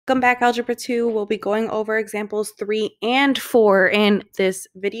Welcome back, Algebra 2. We'll be going over examples 3 and 4 in this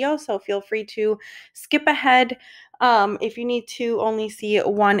video, so feel free to skip ahead if you need to only see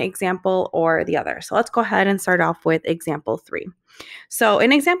one example or the other. So let's go ahead and start off with example 3. So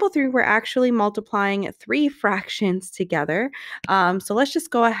in example 3, we're actually multiplying 3 fractions together. So let's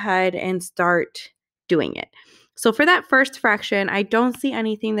just go ahead and start doing it. So for that first fraction, I don't see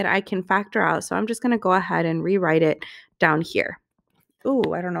anything that I can factor out, so I'm just going to go ahead and rewrite it down here.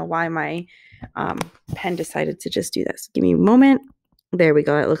 Ooh, I don't know why my pen decided to just do this. Give me a moment. There we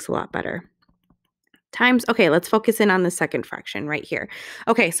go. It looks a lot better. Times, okay, let's focus in on the second fraction right here.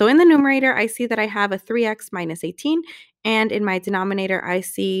 Okay, so in the numerator, I see that I have a 3x minus 18. And in my denominator, I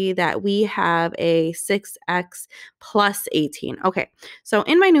see that we have a 6x plus 18. Okay, so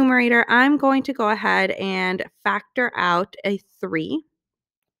in my numerator, I'm going to go ahead and factor out a 3.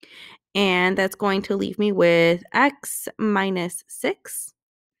 And that's going to leave me with x minus 6.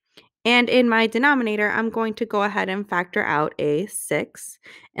 And in my denominator, I'm going to go ahead and factor out a 6.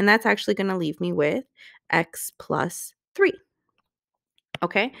 And that's actually going to leave me with x plus 3.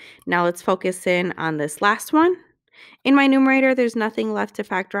 Okay, now let's focus in on this last one. In my numerator, there's nothing left to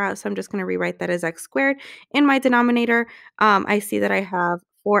factor out, so I'm just going to rewrite that as x squared. In my denominator, I see that I have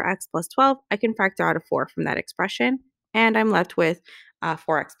 4x plus 12. I can factor out a 4 from that expression, and I'm left with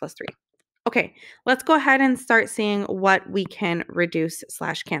 4x plus 3. Okay, let's go ahead and start seeing what we can reduce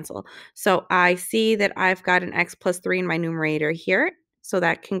 / cancel. So I see that I've got an x plus 3 in my numerator here, so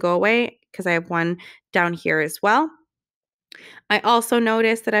that can go away because I have 1 down here as well. I also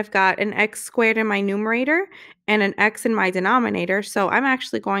notice that I've got an x squared in my numerator and an x in my denominator, so I'm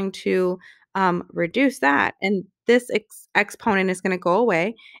actually going to reduce that, and this exponent is going to go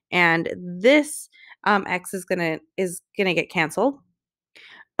away, and this x is gonna get canceled.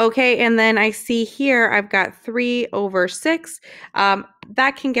 Okay, and then I see here I've got 3 over 6.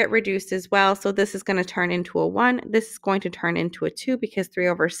 That can get reduced as well. So this is going to turn into a 1. This is going to turn into a 2 because 3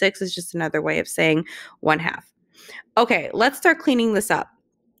 over 6 is just another way of saying 1/2. Okay, let's start cleaning this up.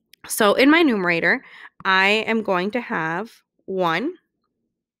 So in my numerator, I am going to have 1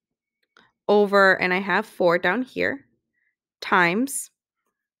 over, and I have 4 down here, times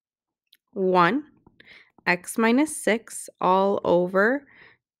 1 x minus 6 all over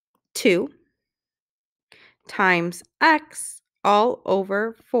 2 times x all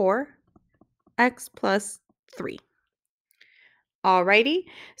over 4 x plus 3. Alrighty,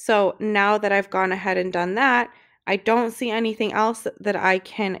 so now that I've gone ahead and done that, I don't see anything else that I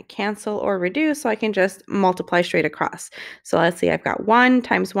can cancel or reduce, so I can just multiply straight across. So let's see, I've got 1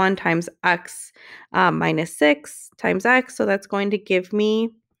 times x minus 6 times x, so that's going to give me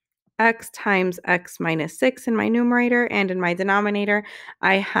x times x minus 6 in my numerator, and in my denominator,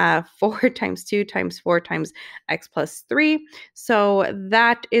 I have 4 times 2 times 4 times x plus 3. So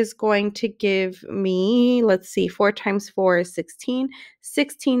that is going to give me, let's see, 4 times 4 is 16.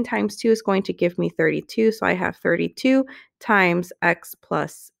 16 times 2 is going to give me 32. So I have 32 times x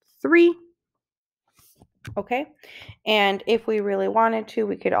plus 3. Okay, and if we really wanted to,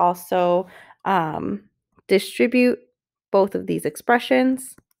 we could also distribute both of these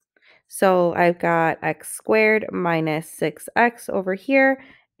expressions. So I've got x squared minus 6x over here,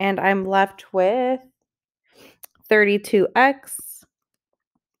 and I'm left with 32x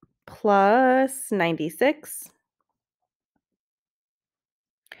plus 96.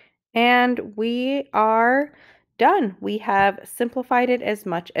 And we are done. We have simplified it as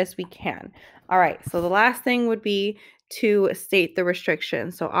much as we can. All right, so the last thing would be to state the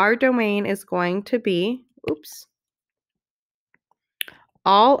restriction. So our domain is going to be,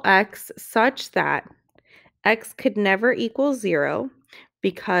 all x such that x could never equal 0,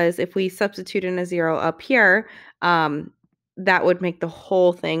 because if we substitute in a 0 up here, that would make the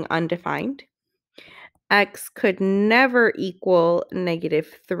whole thing undefined. X could never equal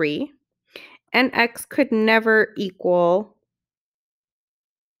 -3, and x could never equal,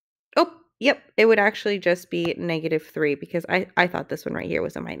 it would actually just be -3, because I thought this one right here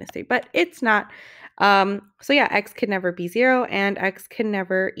was a -3, but it's not. So yeah, x could never be 0, and x can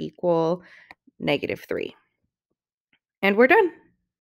never equal -3. And we're done.